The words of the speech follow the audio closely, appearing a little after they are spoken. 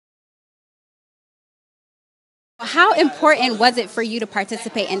How important was it for you to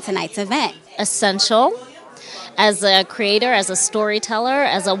participate in tonight's event? Essential. As a creator, as a storyteller,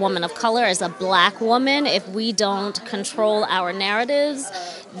 as a woman of color, as a black woman, if we don't control our narratives,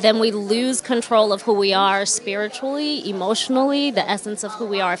 then we lose control of who we are spiritually, emotionally, the essence of who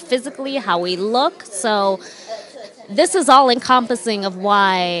we are physically, how we look. So this is all encompassing of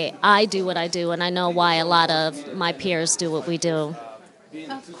why I do what I do, and I know why a lot of my peers do what we do.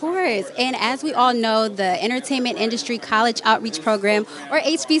 Of course. And as we all know, the Entertainment Industry College Outreach Program, or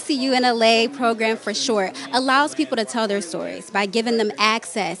HBCU in LA program for short, allows people to tell their stories by giving them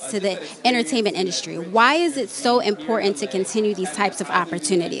access to the entertainment industry. Why is it so important to continue these types of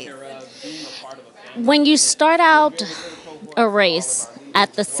opportunities? When you start out a race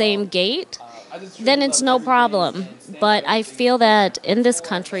at the same gate, then it's no problem. But I feel that in this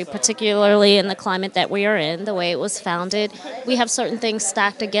country, particularly in the climate that we are in, the way it was founded, we have certain things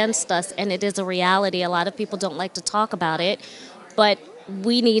stacked against us, and it is a reality. A lot of people don't like to talk about it, but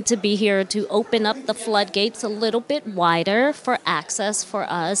we need to be here to open up the floodgates a little bit wider for access for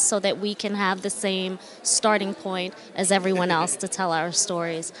us so that we can have the same starting point as everyone else to tell our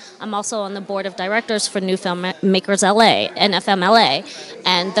stories. I'm also on the board of directors for New Filmmakers LA, NFMLA,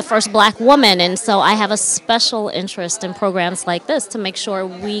 and the first black woman, and so I have a special interest in programs like this to make sure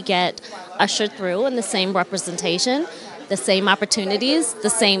we get ushered through in the same representation, the same opportunities, the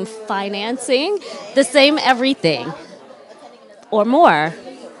same financing, the same everything. Or more.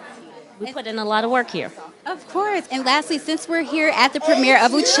 We put in a lot of work here. Of course. And lastly, since we're here at the premiere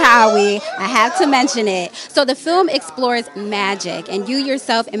of Uchawi, I have to mention it. So the film explores magic, and you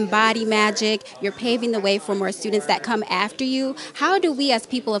yourself embody magic. You're paving the way for more students that come after you. How do we as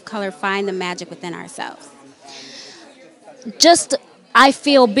people of color find the magic within ourselves? Just, I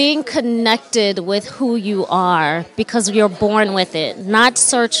feel being connected with who you are because you're born with it. Not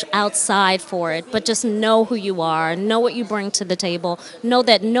search outside for it, but just know who you are, know what you bring to the table, know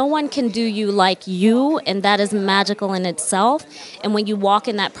that no one can do you like you, and that is magical in itself. And when you walk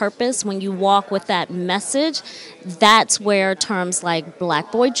in that purpose, when you walk with that message, that's where terms like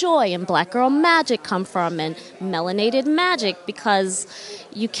Black Boy Joy and Black Girl Magic come from, and melanated magic, because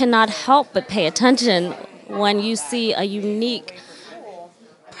you cannot help but pay attention when you see a unique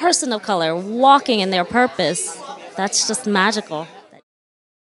person of color walking in their purpose. That's just magical.